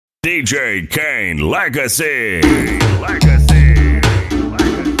DJ Kane Legacy.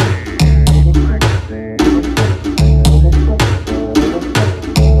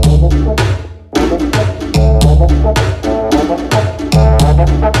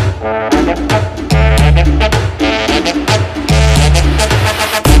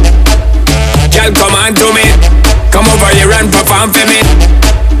 Girl, come on to me. Come over here and perform for me.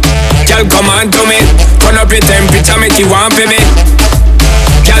 Girl, come on to me. Turn up your temperature, make you warm for me.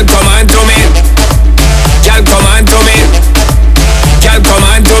 Girl, come on to me. Girl, come on to me. Girl, come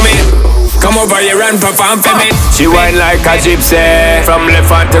on to me. Come over here and perform for me. She whine like a gypsy. From left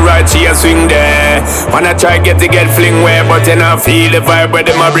hand to right, she a swing there. Wanna try get fling way, but you not feel the vibe where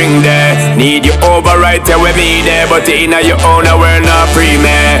them a bring there. Need you over right there with me there, but you inna your own, we're not free,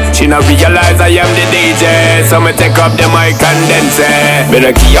 man. She not realize I am the DJ, so me take up the mic and then say, been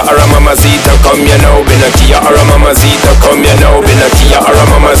a Kia or a mamacita, come you know. Been a Kia or a mamacita, come you know. Been a Kia or a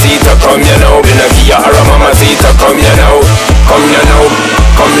mamacita, come you know. Been a Kia or a mamacita, come you know. Come you know,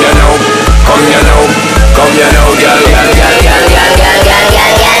 come you know. Come you know, come you know, girl.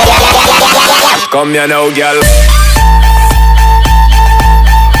 Come you know, girl.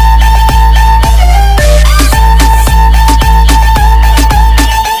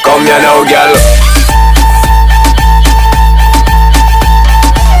 Come you know, girl.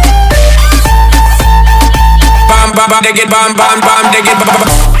 Bam bam, dig it, bam bam bam, dig it, bam bam.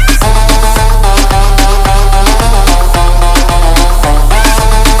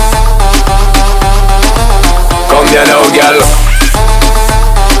 You know, girl.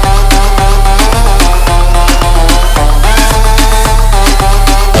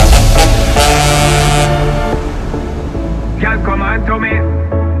 Girl, come on to me.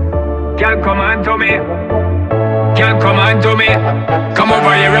 Girl, come on to me. Girl, come on to me. Come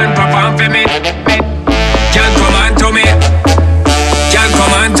over here and perform for me. Girl, come on to me. Girl,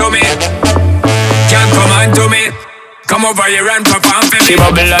 come on to me. Girl, come on to me. Come over here and perform for me. She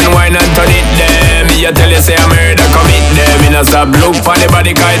bubble and wine and turn it there. Me a tell you say I'm murder commit there. Me not stop look for the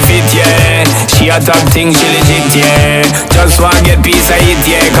body call fit, yeah. She a top thing, she legit, yeah. Just want get piece of it,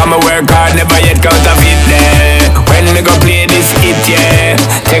 yeah. Come and work hard, never yet counterfeit there. When me go play this hit, yeah.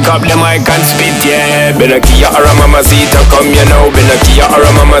 Take up the mic and spit, yeah. Been a Kia or a mamacita, come you know. Been a Kia or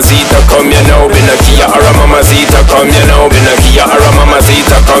a mamacita, come you know. Been a Kia or a mamacita, come you know. Been a Kia or a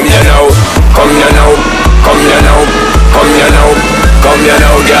mamacita, come you know. Come you know, come you know. Come you know, come you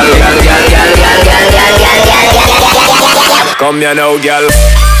know, girl. Come you know, girl.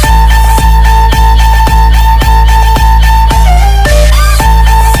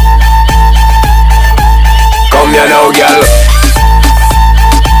 Come you know, girl.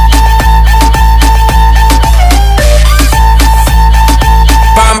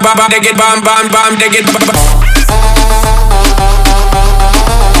 Bam bam, dig it, bam bam bam, dig it, bam bam.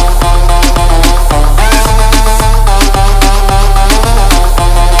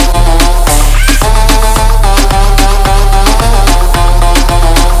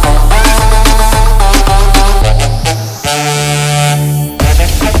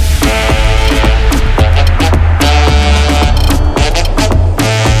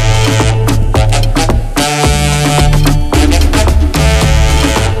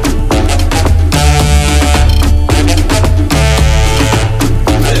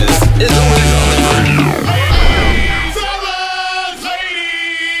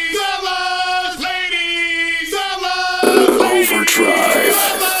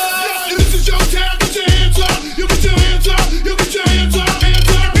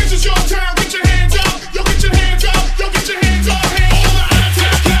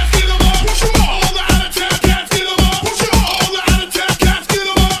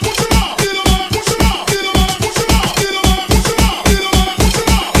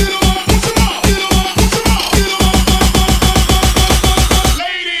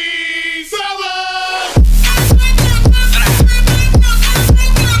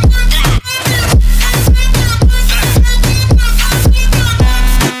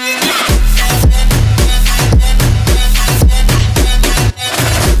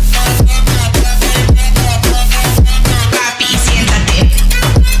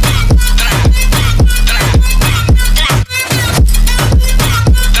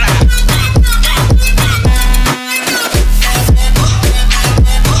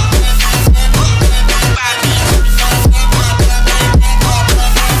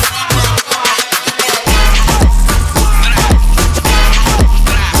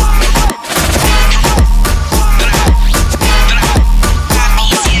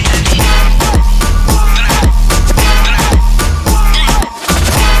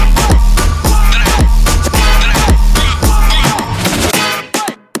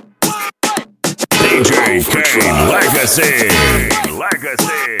 Legacy.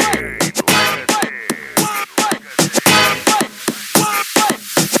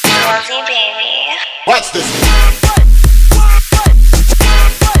 Baby. Watch this.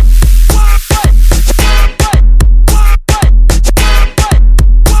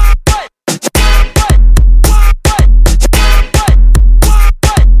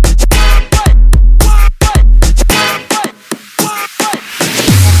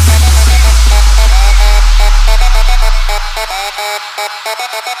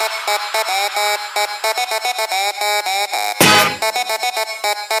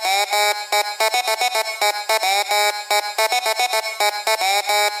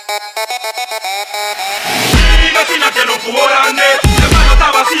 Vecina tiene un cubo grande, el baño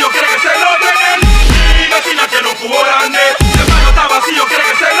está vacío, quiere que se lo den. Mi vecina tiene un cubo grande, el baño está vacío, quiere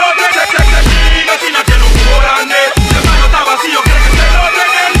que se lo den. Mi vecina tiene un cubo grande, el baño está vacío, quiere que se lo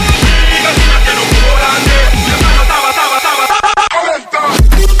den. Mi vecina tiene un cubo grande, el baño está vacío.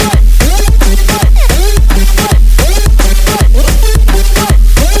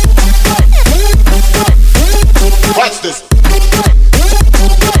 Watch this.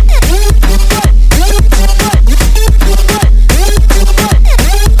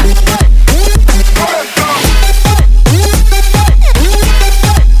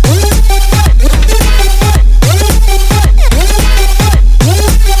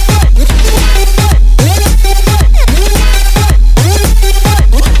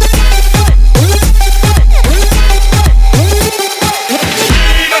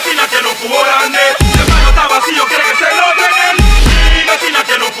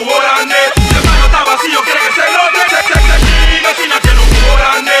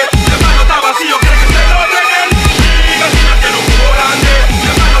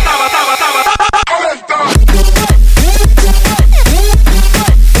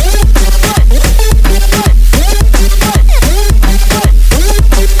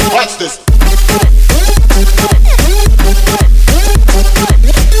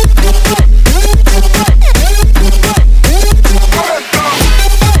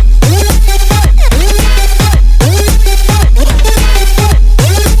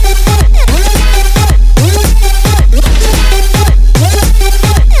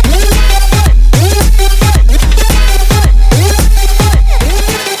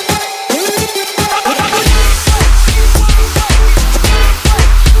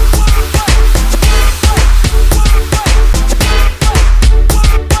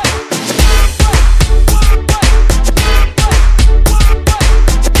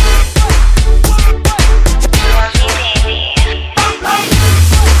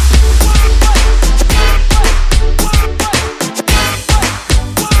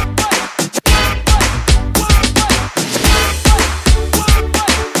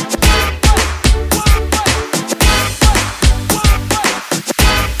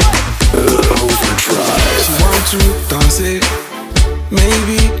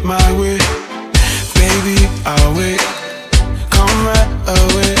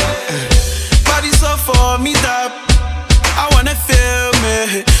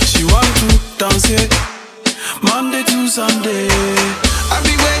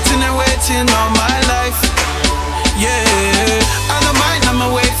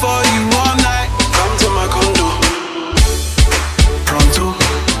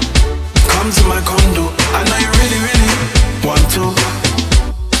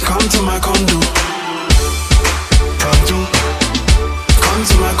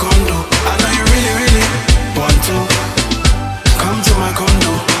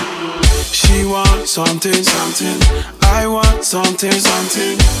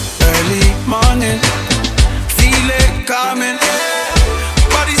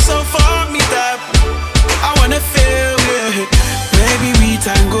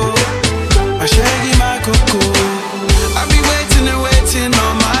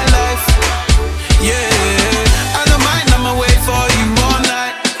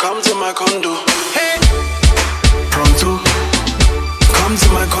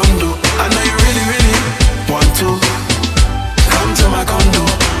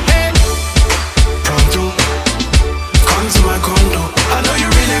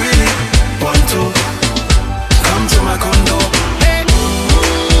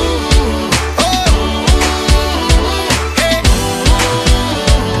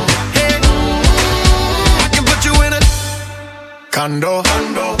 Condo.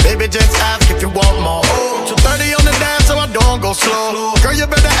 Baby, just ask if you want more. 230 on the dance, so I don't go slow. Girl, you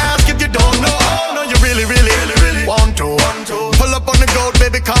better ask if you don't know. No, you really want to. Pull up on the goat,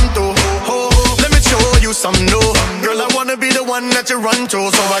 baby, come through. Let me show you some new. Girl, I wanna be the one that you run to,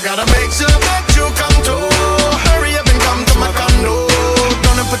 so I gotta make sure that you come to. Hurry up and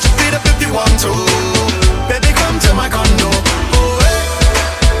put your feet up if you want to. Baby, come to my condo. Oh, hey.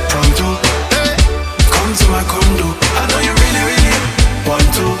 Pronto, hey. Come to my condo. I know you really, really want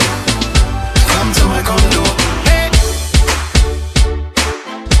to. Come to my condo. Hey.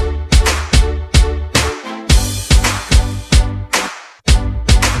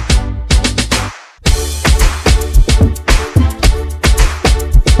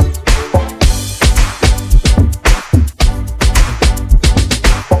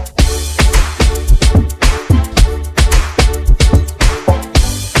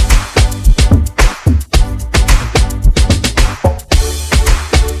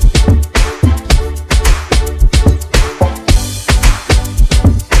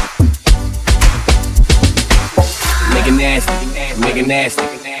 Nasty,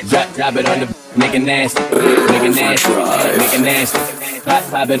 drop it on the, make it nasty, make it nasty, make it nasty,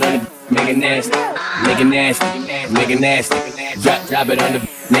 pop it on the, make it nasty, make it nasty, make it nasty, drop it on the,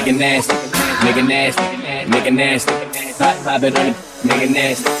 make it nasty, make it nasty, make it nasty, pop it on the, make it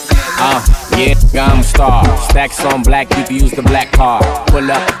nasty. Yeah, I'm a star. Stacks on black, you can use the black card. Pull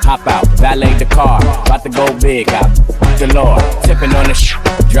up, hop out, valet the car. About to go big out, the Lord. Tipping on the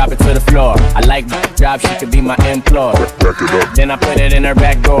drop it to the floor. I like job, she could be my employer. Then I put it in her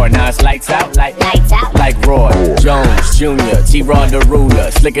back door. Now it's lights out, like Roy Jones Jr., T-Rod the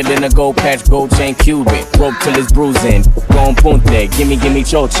ruler. Slicker than a gold patch, gold chain Cuban. Broke till it's bruising. Gon' punte, gimme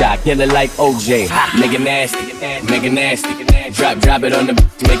chocha. Kill it like OJ. Make it nasty, make it nasty. Drop it on the,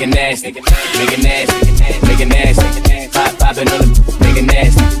 make it nasty, make it nasty, make it nasty. Pop it on the, make it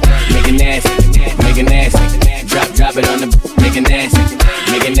nasty, make it nasty, make it nasty. Drop it on the, make it nasty,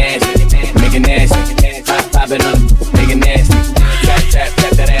 make it nasty, make it nasty. Pop it on the, make it nasty. Tap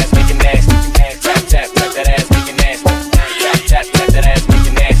that ass, make it nasty. Tap that ass, make it nasty. Tap that ass, make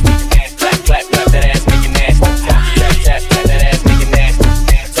it nasty. Clap that ass, make it nasty. Tap that ass, make it nasty.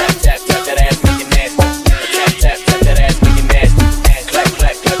 Tap that ass, make it nasty. Tap that ass, make it nasty. Clap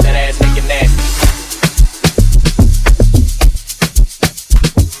that ass, make it nasty.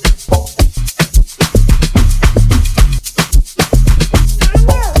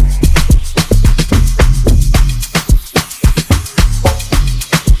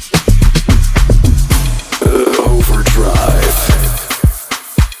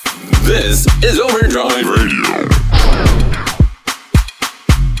 This is Overdrive Radio.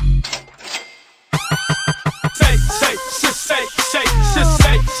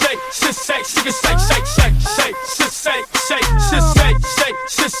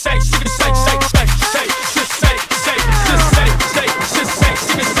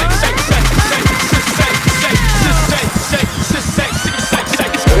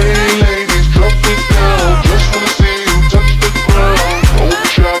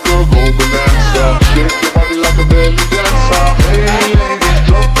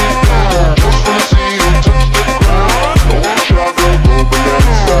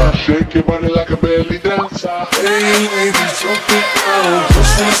 Shake your body like a belly dancer. Hey ladies, drop it down.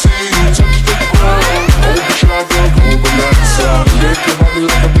 Just wanna see you touch the ground. Overdrive, go bonanza. Shake your body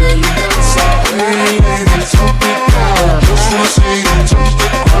like a belly dancer. Hey ladies, drop it down. Just wanna see you touch the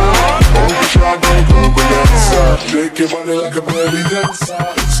ground. Overdrive, go bonanza. Shake your body like a belly dancer.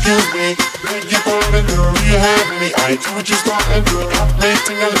 Excuse me, beg your pardon, girl. You have me. I do what you starting, girl. Hot me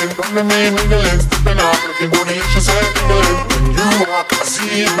tingling, from the main mingling, stepping off, looking bodacious and tingling. When you walk, I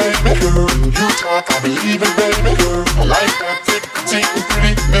see it, baby girl. You talk, I believe it, baby girl. I like that thick, petite, and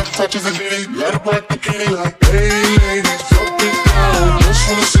pretty. If touches a ditty, let it work the kitty like, hey ladies, drop it down. Just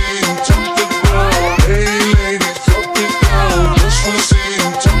wanna see you touch the ground. Hey ladies, drop it down. Just wanna see you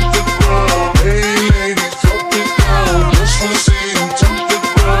touch the ground. Hey ladies, drop it down. Just wanna see you touch the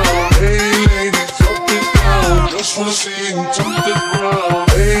ground. Hey ladies, drop it down. Just wanna see you touch the ground.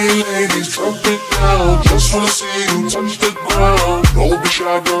 Hey ladies, drop it down. Just wanna see you touch the ground. Don't be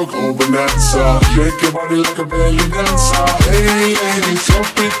shy, girl, go bonanza. Shake your body like a belly dancer. Hey ladies,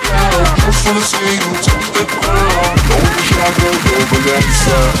 drop it down. Just wanna see you touch the ground. Don't be shy, girl, go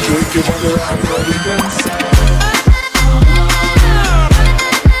bonanza. Shake your body like a belly dancer.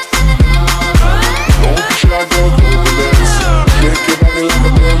 Don't be shy, girl, go bonanza. Shake your body like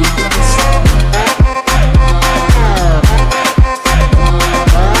a belly dancer.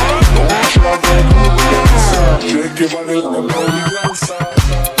 Shake your body like a belly dancer.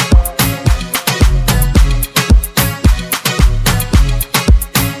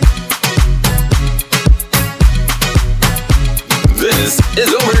 This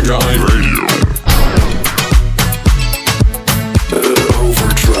is Overdrive.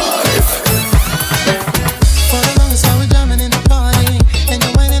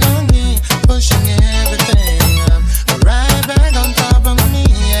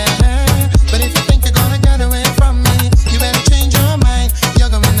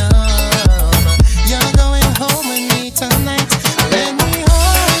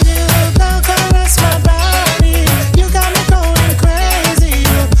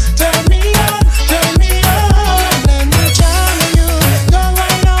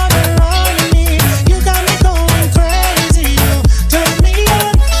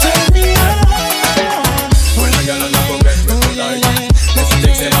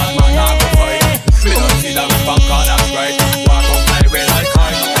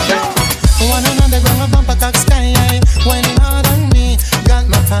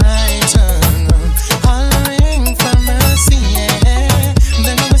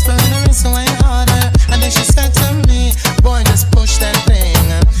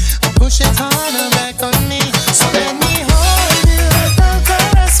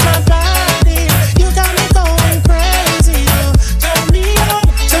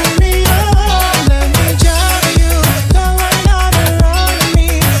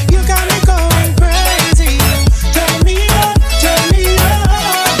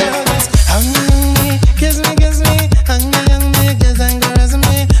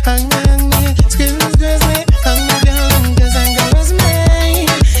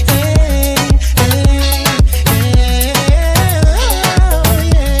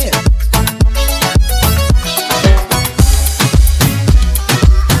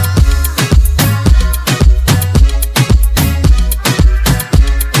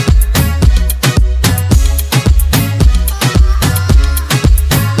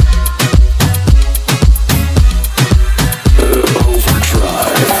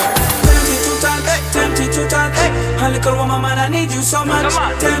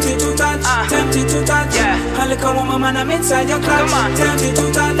 woman, I'm inside your clutch. Tempted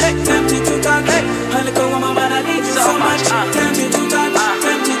to touch, tempted to touch. A little woman, I need you so much. Tempted to touch,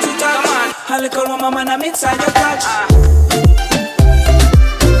 tempted to touch. A little woman, I'm inside your clutch.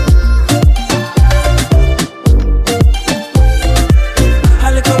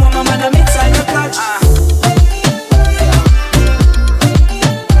 A little woman, I'm inside your clutch.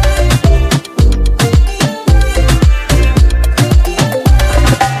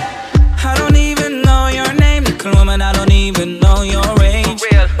 I don't even know your name, little woman. I don't even know your age.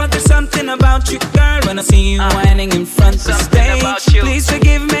 But there's something about you, girl, when I see you whining in front of the stage. Please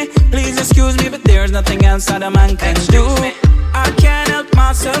forgive me, please excuse me, but there's nothing else that a man can do. I can't help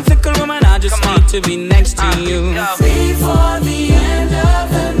myself, little woman. I just need to be next to you. Before the end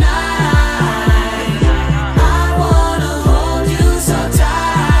of the night, I wanna hold you so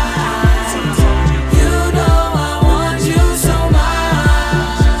tight. You know I want you so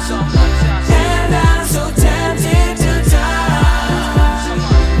much, and I'm so tempted to touch.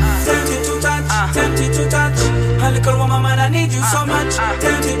 Tempted to touch, tempted to touch. A little woman, I need you so much.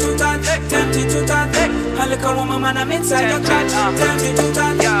 Tempted to touch, tempted to touch. A little woman, I'm inside your clutch. Tempted to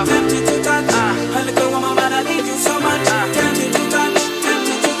touch, tempted to touch. A little woman, I need you so much. Tempted to touch,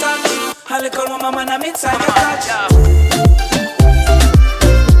 tempted to touch. A little woman, I'm inside your clutch.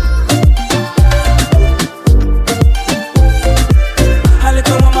 A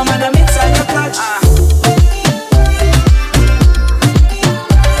little woman, I'm inside your clutch.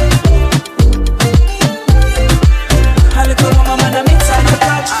 A little woman, I'm inside your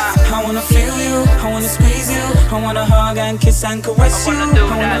clutch. I wanna feel you, I wanna squeeze you, I wanna hug and kiss and caress you. I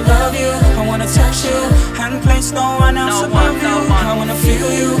wanna love you, I wanna touch you, and place no one else above you. I wanna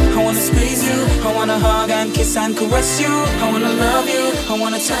feel you, I wanna squeeze you, I wanna hug and kiss and caress you. I wanna love you, I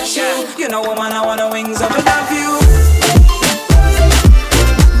wanna touch you. You know, woman, I wanna wings up above you.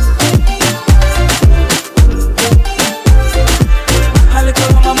 A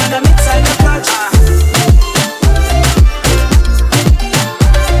little woman, I'm inside your clutch.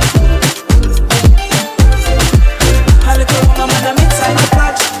 A little woman, I'm inside your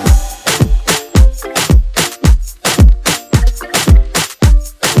clutch.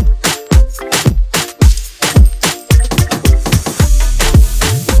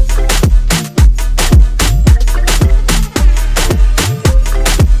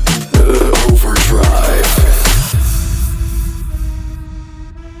 Overdrive.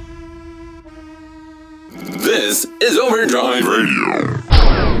 This is Overdrive Radio.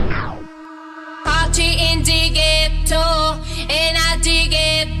 Party in the ghetto, and I dig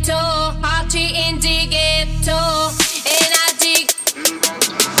it too. Party in the ghetto, and I dig.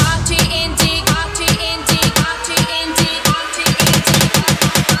 Party in the, party in the, party in the, party in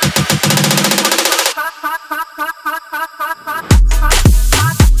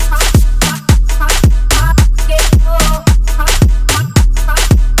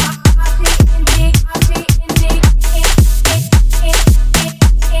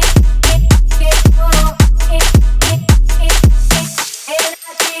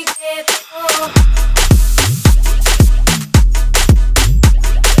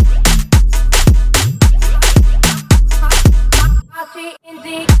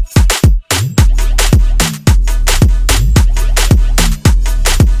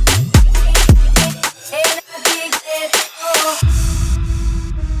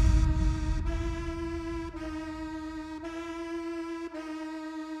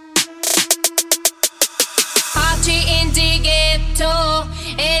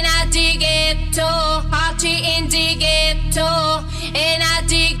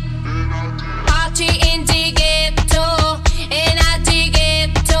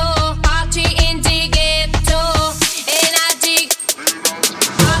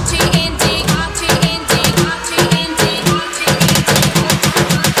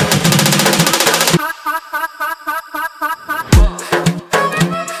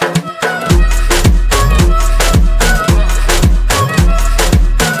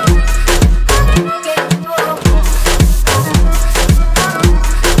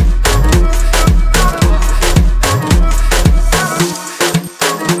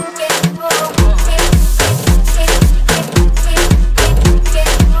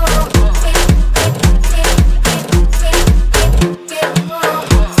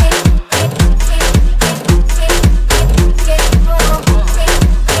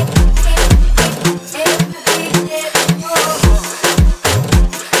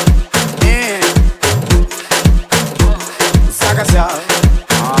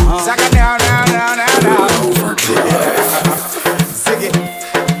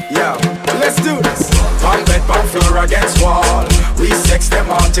floor against wall. We sex them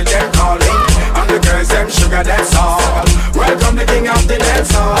all till them calling. I'm the girl girls, them sugar, that's all. Welcome the king of the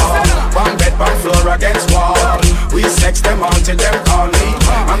dance hall. One bed, one floor against wall. We sex them all till them call me.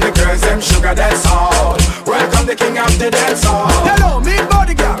 And the girls, them sugar, that's all. Welcome the king of the dance hall. Hello, me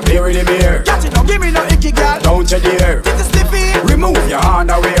body girl. Beer in the beer. Catch it, don't give me no icky girl. Don't you dare. Get the sniffy. Remove your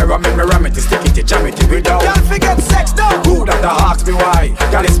underwear. I make me ram it, stick it, jam it, without. Girl, forget sex, no. Who that the ask me why?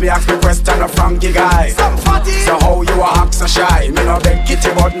 Girl, it's me ask me question a Frankie guy. Some fatty. So how you a act so shy? Me no beg kitty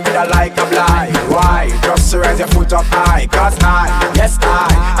but me da like a blind. Why? Just to raise your foot up high. Cause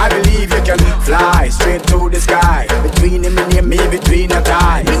I believe you can fly straight to the sky. Between him and me, between your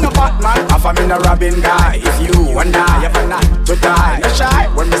thighs. Me no Batman, half a me no Robin guy. If you and I ever not to die, no shy.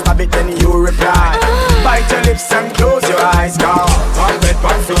 When me stop it then you reply. Bite your lips and close your eyes. Cause one bed,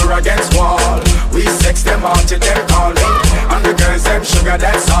 one floor against wall. We sex them all till them call me. And the girls them sugar,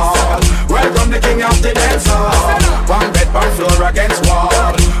 that's all. Welcome the king of the dance hall. One bed, one floor against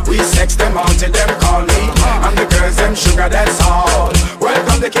wall. We sex them all till them call me. And the girls them sugar, that's all.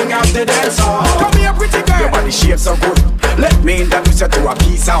 Welcome the king of the dance hall. Come here, pretty girl. Your body shape so good. Let me introduce you to a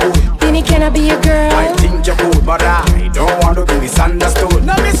piece of wood. Baby, can I be your girl? I think you're cool, but I don't want to be misunderstood.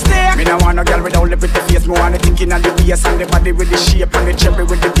 No mistake. Me no want no girl without the pretty face. Me want the thinking and the waist and the body with the shape and the cherry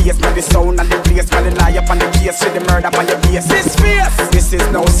with the bass. Man the sound and the place, man the lie up and the case with the murder on your face. This face. This is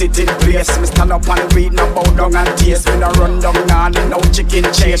no sitting place. Me stand up and read, no bow down and taste. Me no run down and no chicken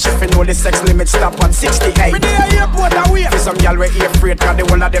chase. If you know the sex limit stop at 68. Me near airport and wait. For some y'all we afraid, cause the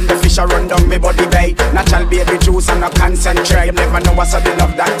whole of them the fish a run down me body bay. Natural baby juice and no concentrate. You never know what's up the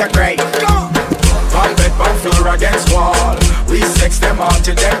love Dr. Grey. Go. One bed, one floor against wall. We sex them all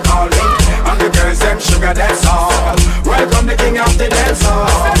till them call me. And the girls them sugar, that's all. Welcome the king of the dance hall.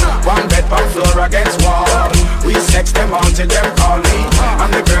 One bed, one floor against wall. We sex them all till them call me.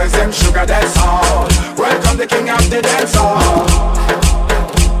 And the girls them sugar, that's all. Welcome the king of the dance hall.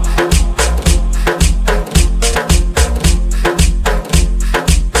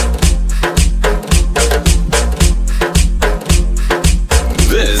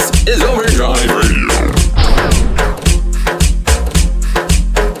 This is Overdrive Radio.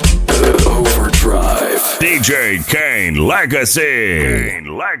 Overdrive. DJ Kane Legacy.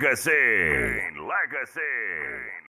 Kane Legacy. Kane Legacy.